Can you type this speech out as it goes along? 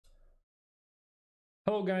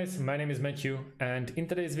Hello guys, my name is Matthew, and in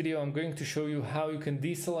today's video I'm going to show you how you can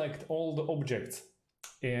deselect all the objects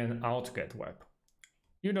in AutoCAD Web.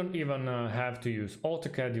 You don't even have to use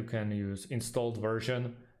AutoCAD, you can use installed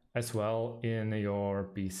version as well in your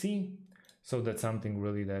PC. So that's something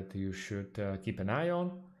really that you should keep an eye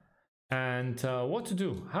on. And what to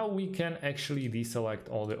do, how we can actually deselect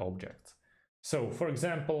all the objects. So for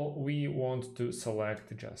example, we want to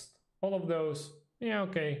select just all of those. Yeah,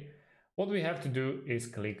 okay. What we have to do is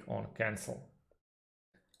click on cancel.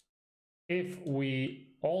 If we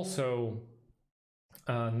also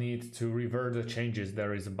need to revert the changes,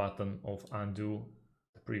 there is a button of undo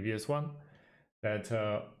the previous one that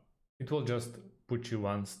it will just put you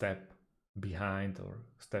one step behind or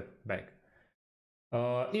step back.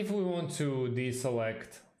 If we want to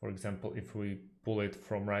deselect, for example, if we pull it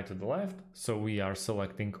from right to the left, so we are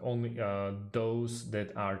selecting only those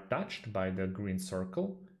that are touched by the green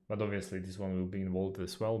circle, but obviously this one will be involved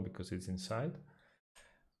as well because it's inside.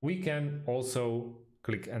 We can also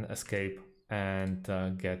click and escape and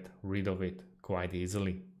get rid of it quite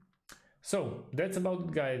easily. So that's about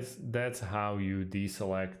it, guys. That's how you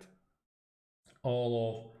deselect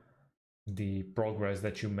all of the progress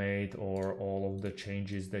that you made or all of the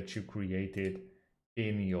changes that you created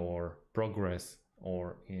in your progress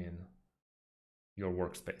or in your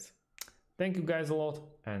workspace. Thank you guys a lot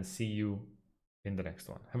and see you in the next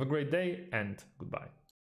one. Have a great day and goodbye.